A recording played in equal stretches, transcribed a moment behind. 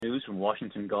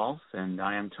Washington Golf, and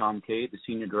I am Tom Kay, the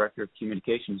Senior Director of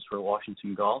Communications for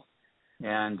Washington Golf.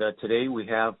 And today we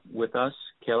have with us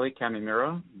Kelly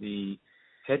Kamimura, the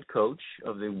head coach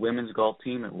of the women's golf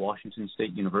team at Washington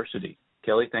State University.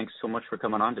 Kelly, thanks so much for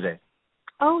coming on today.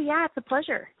 Oh, yeah, it's a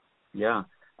pleasure. Yeah.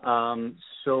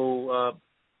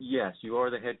 Yes, you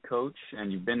are the head coach,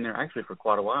 and you've been there actually for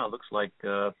quite a while. It looks like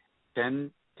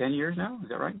 10 years now. Is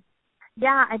that right?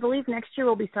 Yeah, I believe next year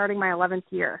we'll be starting my 11th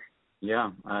year.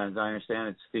 Yeah, as I understand,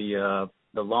 it's the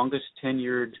longest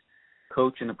tenured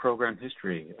coach in the program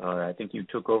history. I think you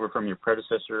took over from your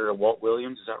predecessor, Walt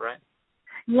Williams. Is that right?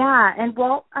 Yeah, and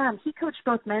Walt, he coached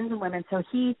both men's and women, so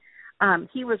he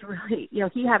was really,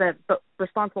 he had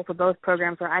responsible for both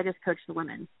programs, where I just coached the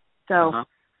women. So,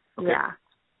 Okay. Yeah.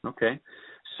 Okay.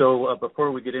 So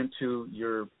before we get into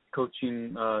your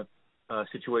coaching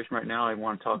situation right now, I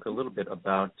want to talk a little bit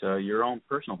about your own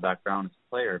personal background as a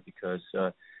player, because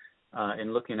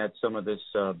in looking at some of this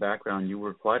background, you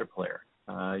were quite a player.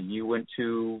 You went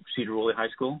to Cedar Woolley High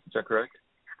School, is that correct?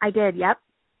 I did, yep.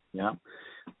 Yeah.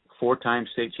 4-time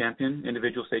state champion,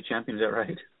 individual state champion, is that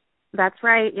right? That's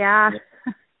right, yeah.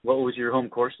 What was your home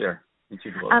course there in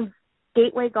Cedar Woolley?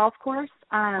 Gateway Golf Course.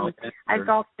 Okay, sure. I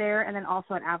golfed there and then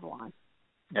also at Avalon.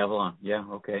 Avalon, yeah,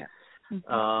 okay. Yeah.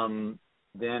 Mm-hmm.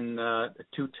 Then a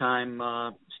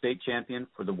 2-time state champion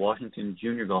for the Washington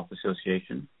Junior Golf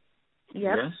Association.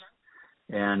 Yep. Yes.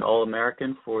 And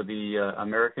All-American for the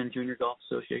American Junior Golf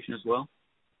Association as well?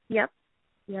 Yep.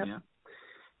 Yeah.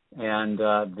 And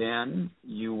then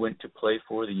you went to play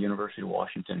for the University of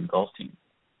Washington golf team.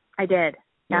 I did.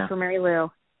 Yeah. For Mary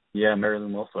Lou. Yeah, Mary Lou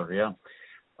Mulfler, yeah.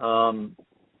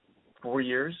 4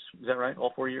 years, is that right?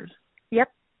 All 4 years?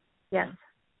 Yep. Yes.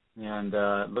 And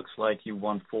it looks like you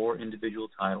won 4 individual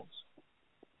titles.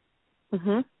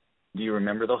 Mhm. Do you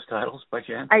remember those titles by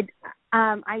chance?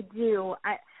 I do.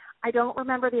 I don't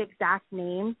remember the exact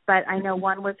name, but I know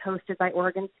one was hosted by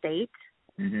Oregon State,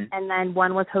 and then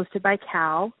one was hosted by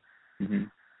Cal.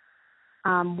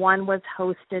 One was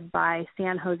hosted by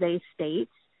San Jose State,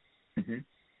 and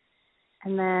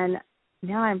then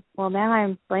now I'm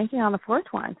blanking on the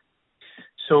 4th one.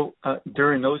 So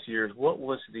during those years, what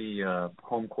was the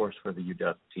home course for the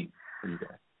UW team for you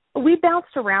guys? We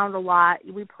bounced around a lot.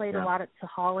 We played a lot at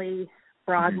Sahalee,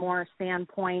 Broadmoor,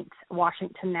 Sandpoint,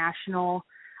 Washington National,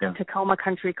 Tacoma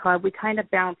Country Club. We kind of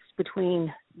bounced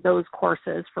between those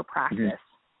courses for practice.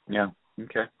 Yeah,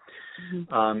 okay.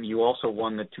 You also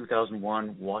won the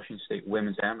 2001 Washington State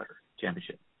Women's Amateur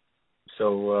Championship.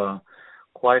 So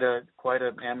quite an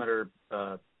amateur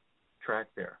track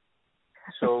there.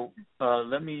 So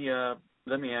let me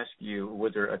ask you: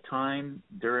 was there a time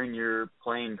during your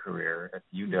playing career at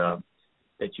UW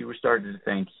that you were starting to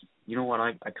think, you know what,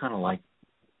 I kind of like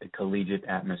the collegiate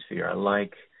atmosphere. I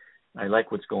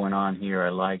like what's going on here. I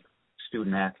like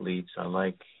student athletes. I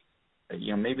like,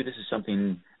 maybe this is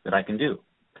something that I can do,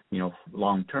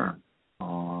 long term,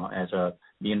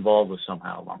 be involved with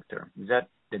somehow long term.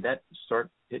 Did that start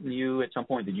hitting you at some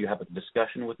point? Did you have a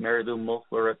discussion with Mary Lou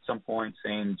Mulfler at some point,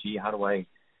 saying, "Gee, how do I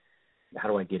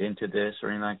get into this," or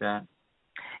anything like that?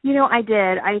 I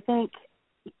did. I think,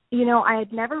 I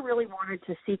had never really wanted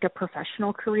to seek a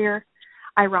professional career.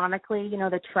 Ironically,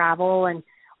 the travel and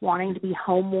wanting to be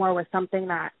home more was something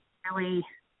that really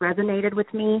resonated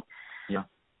with me. Yeah.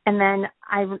 And then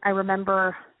I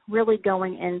remember really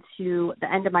going into the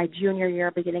end of my junior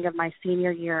year, beginning of my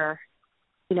senior year,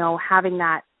 having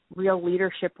that real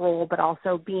leadership role, but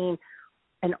also being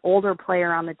an older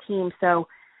player on the team. So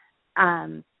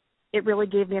it really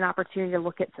gave me an opportunity to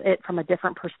look at it from a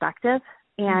different perspective.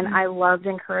 And I loved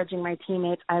encouraging my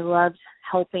teammates. I loved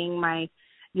helping my,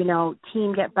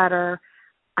 team get better.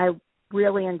 I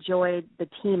really enjoyed the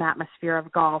team atmosphere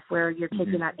of golf, where you're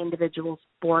taking that individual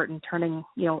sport and turning,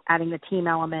 adding the team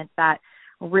element that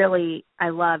really I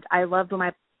loved. I loved when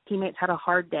my teammates had a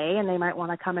hard day and they might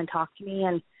want to come and talk to me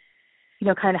and,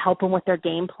 kind of help them with their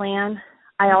game plan.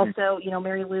 I also,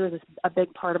 Mary Lou is a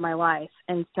big part of my life.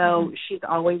 And so she's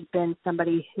always been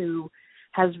somebody who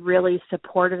has really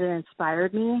supported and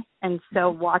inspired me. And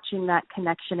so watching that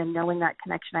connection and knowing that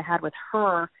connection I had with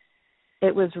her,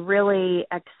 it was really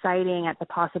exciting at the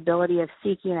possibility of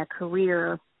seeking a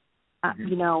career,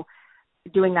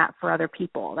 doing that for other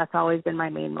people. That's always been my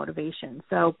main motivation.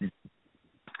 So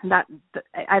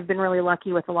I've been really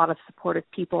lucky with a lot of supportive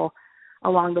people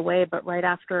along the way. But right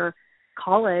after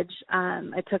college,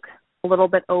 I took a little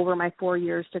bit over my 4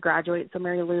 years to graduate. So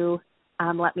Mary Lou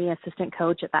let me assistant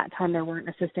coach. At that time, there weren't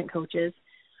assistant coaches.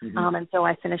 And so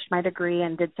I finished my degree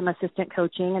and did some assistant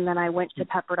coaching. And then I went to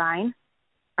Pepperdine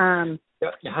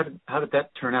How did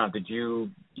that turn out? Did you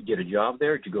get a job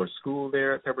there? Did you go to school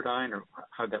there at Pepperdine, or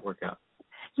how did that work out?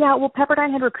 Yeah, well,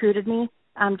 Pepperdine had recruited me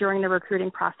during the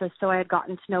recruiting process, so I had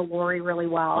gotten to know Lori really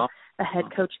well, the head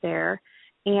coach there.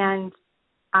 And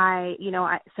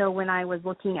so when I was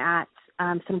looking at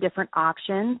some different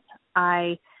options,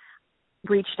 I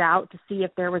reached out to see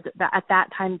if there was, at that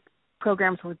time,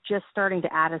 programs were just starting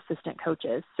to add assistant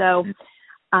coaches. So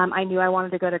I knew I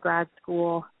wanted to go to grad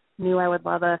school, knew I would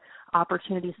love a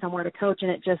opportunity somewhere to coach,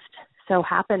 and it just so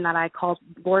happened that I called.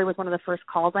 Lori was one of the first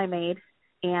calls I made,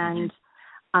 and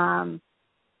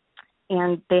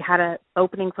they had an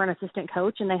opening for an assistant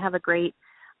coach, and they have a great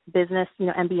business,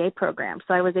 MBA program.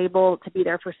 So I was able to be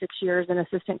there for 6 years, an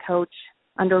assistant coach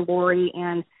under Lori,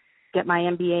 and get my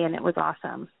MBA, and it was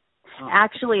awesome. Oh.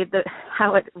 Actually,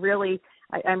 how it really,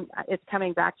 it's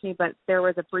coming back to me, but there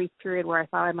was a brief period where I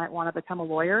thought I might want to become a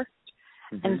lawyer.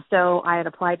 And so I had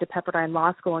applied to Pepperdine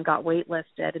Law School and got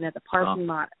waitlisted. And at the parking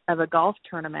lot of a golf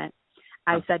tournament,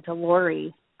 I said to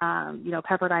Lori,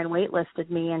 Pepperdine waitlisted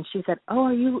me. And she said,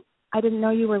 I didn't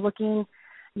know you were looking,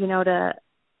 to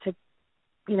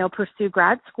pursue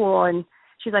grad school. And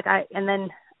she's like,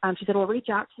 she said, well, reach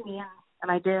out to me. And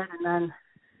I did. And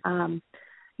then,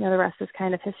 the rest is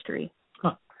kind of history.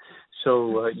 Huh.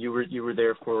 So you were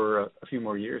there for a few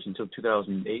more years until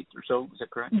 2008 or so. Is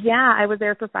that correct? Yeah, I was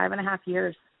there for 5.5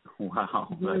 years. Wow,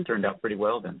 that turned out pretty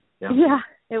well then. Yeah,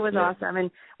 it was awesome,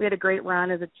 and we had a great run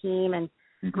as a team, and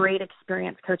great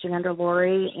experience coaching under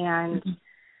Lori, and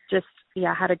just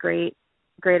had a great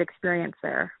experience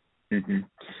there.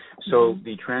 So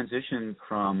the transition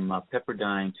from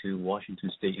Pepperdine to Washington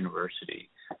State University,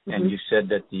 and you said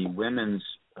that the women's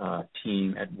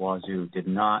team at Wazoo did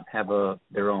not have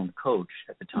their own coach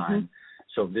at the time.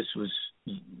 So this was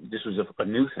a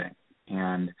new thing.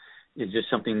 And is this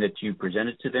something that you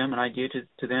presented to them, an idea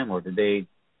to them, or did they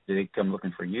come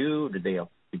looking for you? Did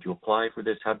you apply for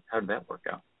this? How did that work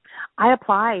out? I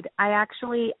applied. I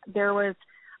actually, I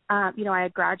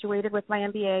had graduated with my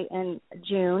MBA in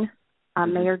June,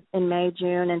 May,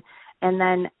 June, and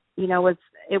then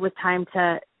it was time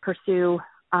to pursue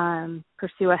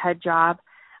a head job,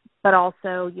 but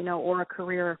also or a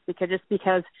career, because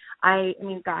I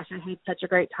had such a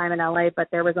great time in LA, but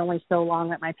there was only so long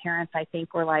that my parents, I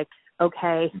think, were like,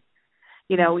 okay,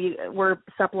 we're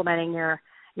supplementing your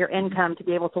income to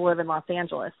be able to live in Los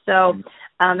Angeles. So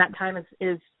that time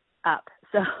is up.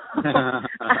 So,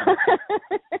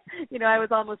 I was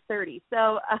almost 30.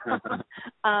 So,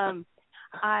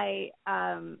 I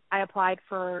applied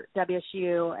for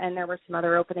WSU, and there were some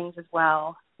other openings as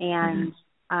well. And,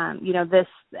 and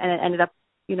it ended up,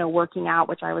 working out,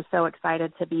 which I was so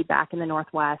excited to be back in the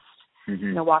Northwest.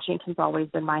 Washington's always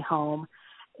been my home,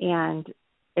 and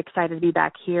excited to be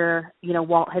back here.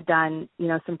 Walt had done,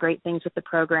 some great things with the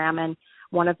program, and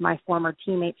one of my former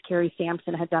teammates, Carrie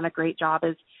Sampson, had done a great job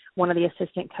as one of the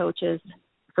assistant coaches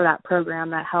for that program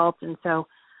that helped. And so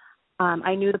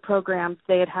I knew the program.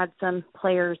 They had some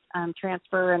players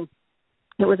transfer, and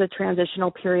it was a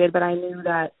transitional period, but I knew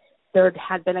that there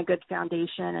had been a good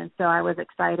foundation. And so I was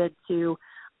excited to,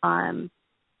 to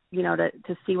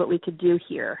see what we could do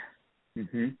here.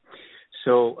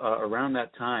 So around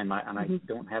that time, I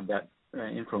don't have that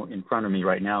info in front of me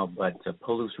right now, but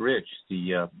Palouse Ridge,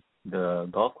 the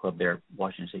golf club there at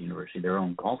Washington State University, their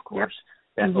own golf course,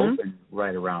 that opened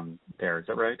right around there. Is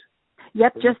that right?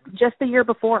 Yep, just the year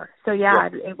before. So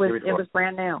it was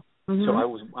brand new.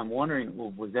 So I'm wondering,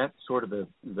 was that sort of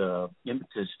the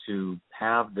impetus to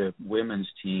have the women's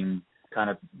team kind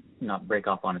of not break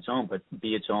off on its own, but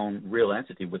be its own real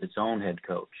entity with its own head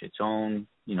coach, its own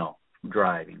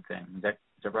driving thing? Is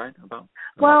that right?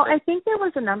 Well, I think there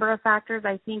was a number of factors.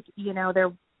 I think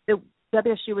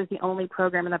WSU was the only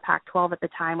program in the Pac-12 at the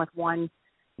time with one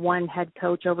head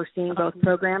coach overseeing both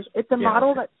programs. It's a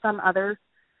model that some other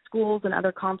schools and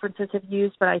other conferences have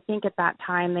used, but I think at that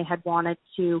time they had wanted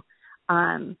to,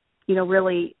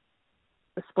 really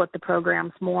split the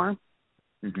programs more.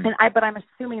 But I'm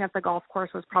assuming that the golf course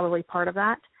was probably part of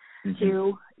that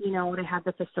too. They had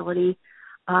the facility.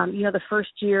 The first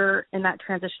year in that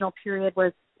transitional period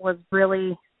was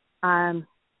really,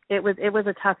 it was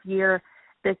a tough year.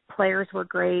 The players were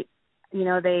great.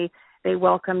 They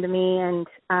welcomed me, and,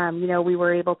 we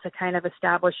were able to kind of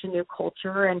establish a new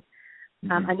culture and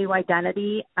a new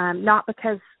identity, not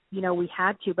because, we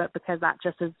had to, but because that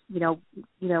just is,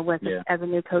 as a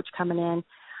new coach coming in.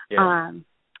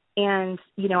 And,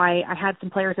 I had some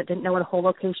players that didn't know what a whole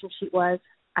location sheet was.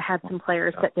 I had some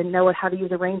players that didn't know how to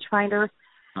use a rangefinder.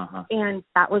 And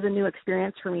that was a new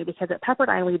experience for me because at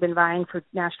Pepperdine we've been vying for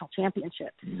national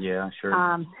championships. Yeah, sure.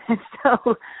 And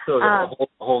so a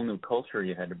whole new culture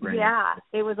you had to bring. Yeah,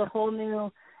 it was a whole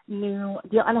new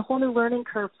deal and a whole new learning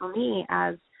curve for me,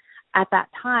 as at that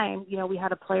time, you know, we had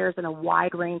players in a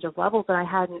wide range of levels and I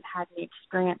hadn't had any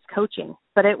experience coaching,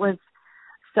 but it was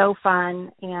so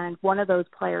fun. And one of those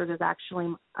players is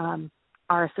actually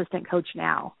our assistant coach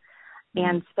now.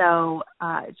 And so,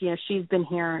 you know, she's been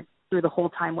here through the whole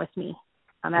time with me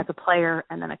as a player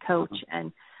and then a coach,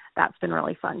 and that's been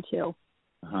really fun too.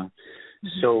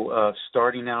 So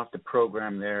starting out the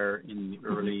program there in the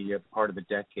early part of the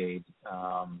decade,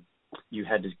 you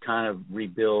had to kind of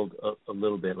rebuild a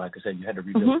little bit. Like I said, you had to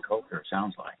rebuild the culture, it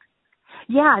sounds like.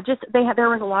 Yeah, there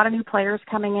was a lot of new players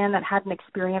coming in that hadn't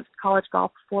experienced college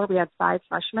golf before. We had 5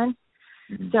 freshmen.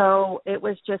 So it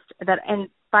was just that, and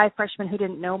 5 freshmen who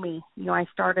didn't know me. You know, I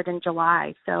started in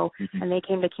July, so and they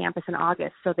came to campus in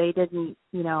August. So they didn't,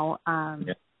 you know,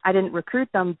 I didn't recruit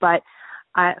them, but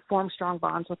I formed strong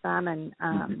bonds with them, and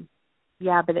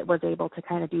but it was able to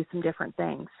kind of do some different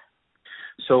things.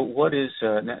 So what is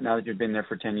now that you've been there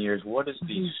for 10 years, what is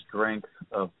the strength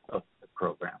of the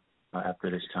program after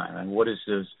this time, and what is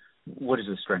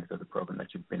the strength of the program that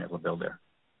you've been able to build there?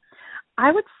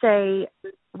 I would say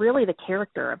really the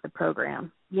character of the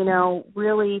program. You know,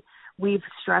 really we've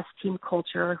stressed team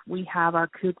culture. We have our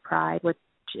Coug Pride, which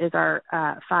is our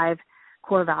 5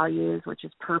 core values, which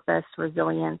is purpose,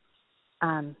 resilience,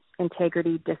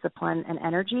 integrity, discipline, and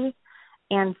energy.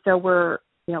 And so we're,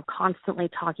 you know, constantly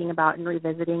talking about and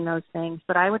revisiting those things.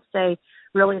 But I would say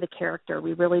really the character.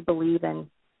 We really believe in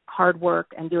hard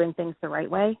work and doing things the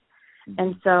right way.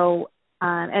 And so,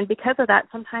 and because of that,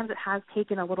 sometimes it has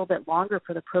taken a little bit longer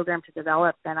for the program to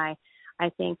develop than I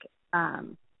think,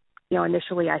 you know,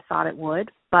 initially I thought it would.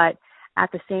 But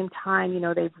at the same time, you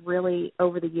know, they've really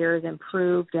over the years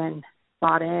improved and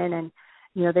bought in, and,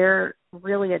 you know, they're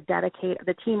really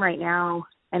the team right now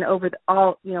and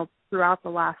you know, throughout the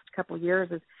last couple of years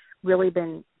has really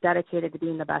been dedicated to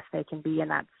being the best they can be.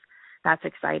 And that's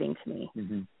exciting to me.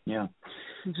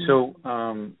 So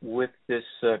with this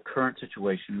current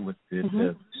situation with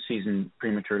the season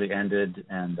prematurely ended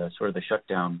and sort of the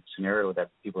shutdown scenario that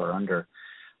people are under,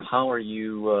 how are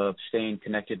you staying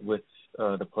connected with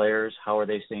the players? How are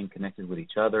they staying connected with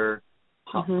each other?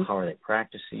 How are they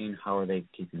practicing? How are they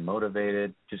keeping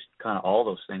motivated? Just kind of all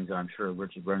those things that I'm sure were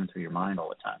just running through your mind all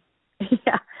the time.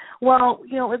 Yeah. Well,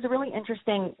 you know, it was a really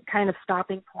interesting kind of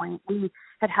stopping point. We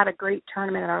had a great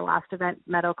tournament at our last event,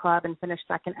 Meadow Club, and finished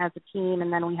second as a team.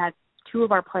 And then we had 2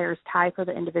 of our players tie for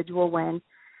the individual win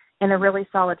in a really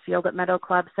solid field at Meadow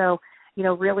Club. So, you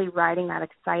know, really riding that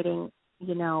exciting,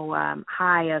 you know,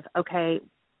 high of, okay,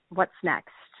 what's next?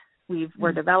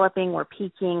 We're developing, we're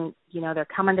peaking, you know, they're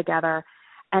coming together.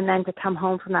 And then to come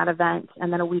home from that event,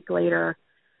 and then a week later,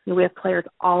 you know, we have players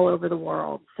all over the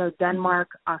world. So Denmark,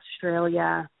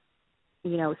 Australia,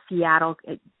 you know, Seattle,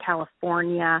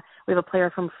 California. We have a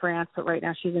player from France, but right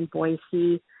now she's in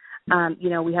Boise. You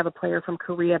know, we have a player from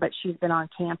Korea, but she's been on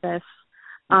campus.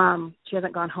 She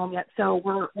hasn't gone home yet.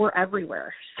 So we're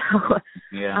everywhere. So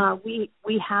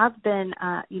we have been,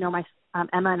 you know, my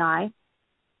Emma and I,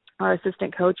 our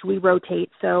assistant coach, we rotate.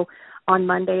 So on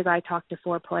Mondays I talk to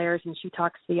 4 players and she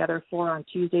talks to the other 4. On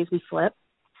Tuesdays we flip.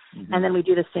 And then we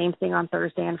do the same thing on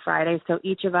Thursday and Friday. So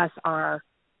each of us are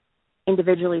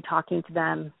individually talking to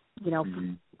them, you know,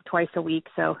 twice a week.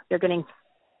 So they're getting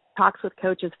talks with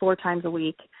coaches 4 times a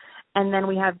week. And then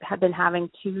we have been having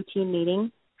 2 team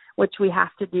meetings, which we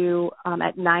have to do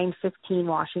at 9:15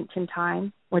 Washington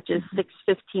time, which is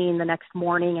 6:15 the next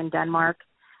morning in Denmark,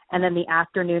 and then the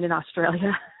afternoon in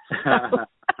Australia. So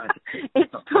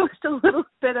it's posed a little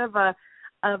bit of a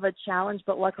challenge,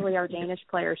 but luckily our Danish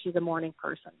player, she's a morning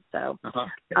person, so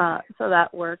so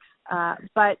that works.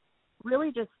 But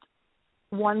really, just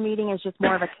one meeting is just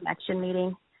more of a connection meeting,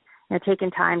 you know, taking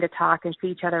time to talk and see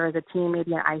each other as a team,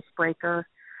 maybe an icebreaker,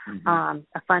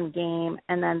 a fun game,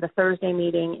 and then the Thursday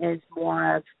meeting is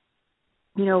more of,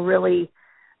 you know, really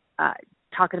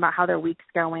talking about how their week's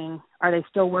going. Are they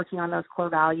still working on those core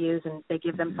values? And they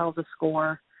give themselves a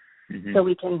score so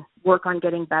we can work on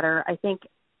getting better. I think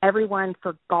everyone,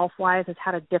 for golf-wise, has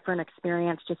had a different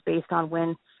experience just based on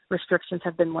when restrictions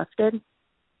have been lifted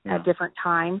at different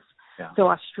times. So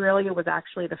Australia was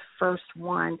actually the first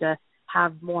one to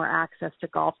have more access to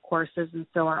golf courses, and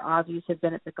so our Aussies have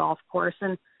been at the golf course.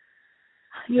 And,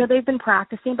 you know, they've been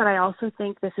practicing, but I also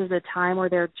think this is a time where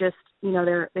they're just, you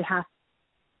know,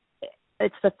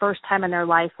 it's the first time in their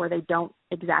life where they don't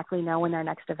exactly know when their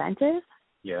next event is.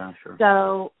 Yeah, sure.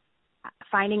 So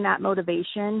finding that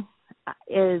motivation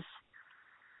is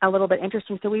a little bit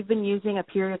interesting. So we've been using a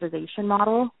periodization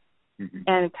model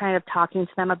and kind of talking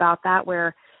to them about that,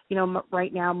 where, you know,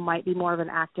 right now might be more of an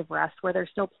active rest where they're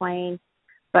still playing,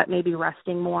 but maybe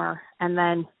resting more. And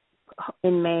then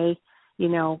in May, you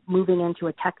know, moving into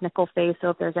a technical phase. So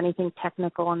if there's anything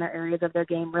technical in their areas of their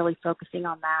game, really focusing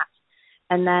on that.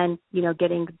 And then, you know,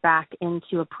 getting back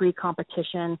into a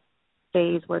pre-competition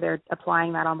phase where they're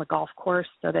applying that on the golf course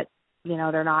so that, you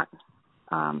know, they're not,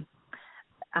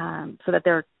 so that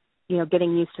they're, you know,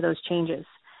 getting used to those changes.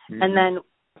 And then,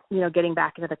 you know, getting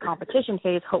back into the competition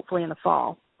phase, hopefully in the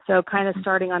fall. So kind of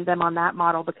starting on them on that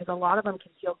model, because a lot of them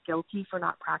can feel guilty for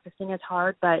not practicing as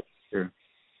hard, but,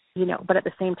 you know, but at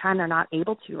the same time, they're not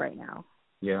able to right now.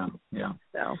 Yeah.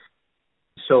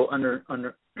 So under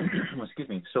excuse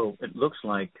me. So it looks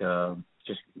like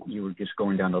you were just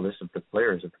going down the list of the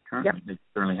players of the tournament. They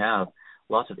currently have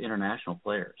lots of international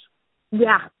players.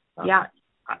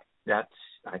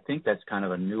 I think that's kind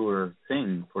of a newer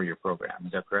thing for your program.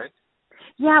 Is that correct?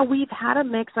 Yeah, we've had a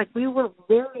mix. Like, we were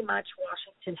very much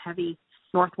Washington heavy,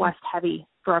 Northwest heavy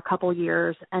for a couple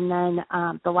years, and then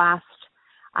the last,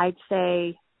 I'd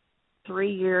say,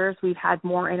 3 years, we've had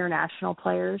more international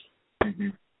players.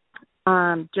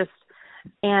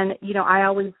 And you know, I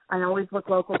always look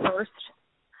local first,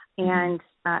 and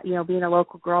you know, being a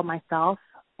local girl myself,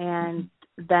 and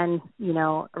then, you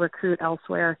know, recruit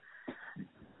elsewhere.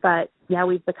 But yeah,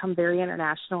 we've become very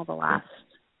international the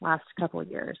last couple of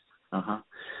years.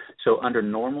 So under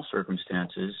normal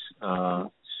circumstances,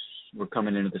 we're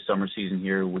coming into the summer season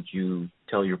here. Would you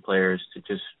tell your players to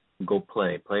just go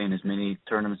play in as many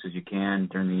tournaments as you can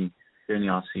during the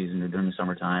off season or during the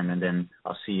summertime, and then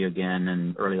I'll see you again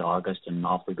in early August and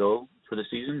off we go for the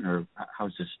season? Or how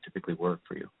does this typically work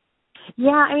for you?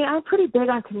 Yeah, I mean, I'm pretty big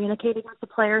on communicating with the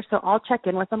players, so I'll check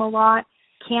in with them a lot.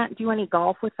 Can't do any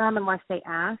golf with them unless they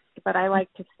ask, but I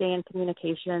like to stay in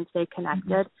communication and stay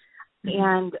connected.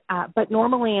 And but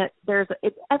normally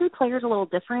every player's a little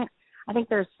different. I think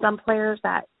there's some players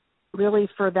that really,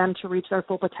 for them to reach their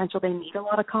full potential, they need a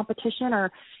lot of competition, or,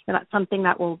 you know, that's something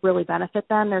that will really benefit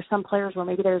them. There's some players where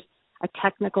maybe there's a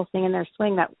technical thing in their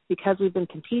swing that, because we've been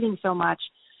competing so much,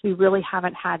 we really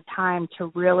haven't had time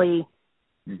to really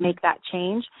make that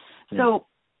change. So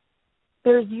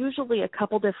there's usually a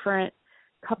couple different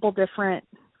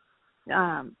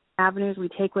avenues we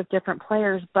take with different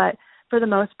players, but for the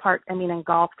most part, I mean, in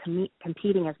golf,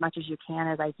 competing as much as you can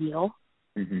is ideal.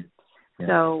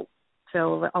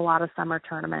 So a lot of summer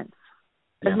tournaments,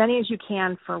 as many as you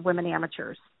can for women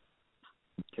amateurs.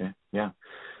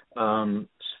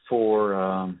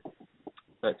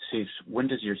 Let's see, when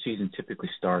does your season typically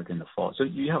start in the fall? So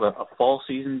you have a fall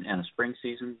season and a spring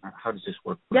season? How does this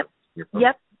work for your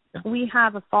program? We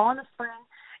have a fall and a spring.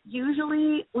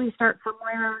 Usually we start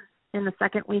somewhere in the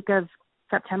second week of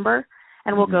September,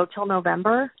 and we'll go till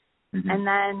November, and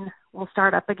then we'll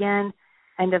start up again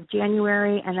end of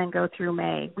January and then go through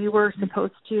May. We were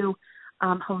supposed to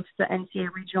host the NCAA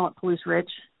regional at Palouse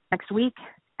Ridge next week,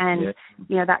 and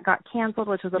you know, that got canceled,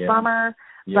 which was a bummer,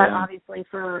 but obviously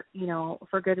for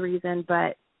good reason.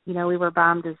 But you know, we were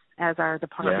bummed as our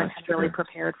department had really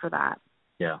prepared for that.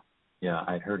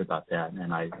 I'd heard about that,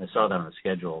 and I saw that on the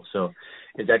schedule. So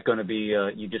is that going to be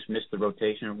you just missed the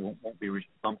rotation? It won't be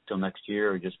bumped till next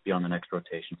year, or just be on the next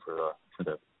rotation for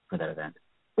that event?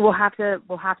 We'll have to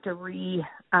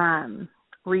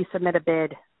resubmit a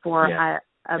bid for a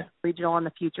regional in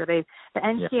the future. The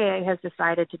NCAA has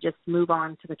decided to just move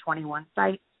on to the 21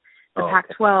 site. The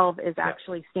Pac-12 is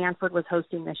actually, Stanford was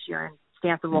hosting this year, and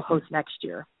Stanford will host next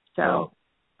year. So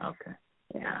all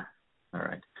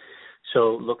right.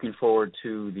 So looking forward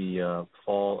to the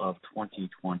fall of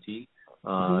 2020.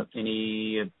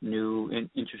 Any new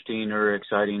interesting or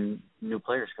exciting new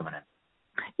players coming in?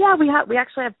 Yeah, we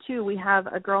actually have two. We have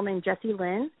a girl named Jessie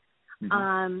Lynn.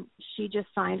 She just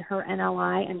signed her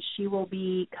NLI, and she will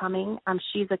be coming.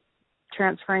 She's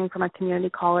transferring from a community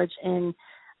college in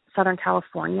Southern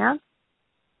California.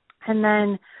 And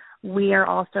then we are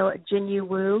also Jinyu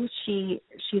Wu.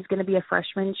 She's going to be a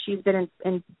freshman. She's been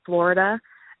in Florida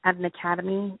at an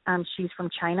academy. She's from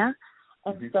China,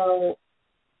 and so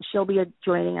she'll be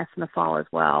joining us in the fall as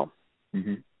well.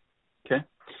 Okay.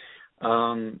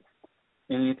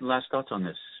 Any last thoughts on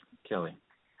this, Kelly?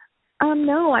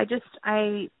 No, I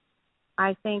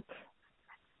think,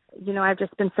 you know, I've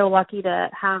just been so lucky to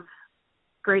have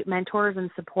great mentors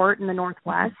and support in the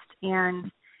Northwest,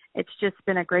 and it's just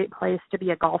been a great place to be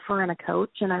a golfer and a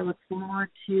coach, and I look forward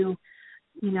to,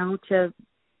 you know, to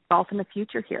golf in the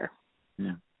future here.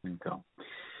 Yeah, there you go.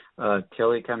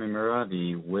 Kelly Kamimura,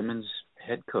 the women's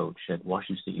head coach at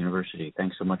Washington State University.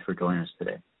 Thanks so much for joining us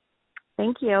today.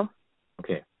 Thank you.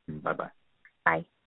 Okay, bye-bye. Bye.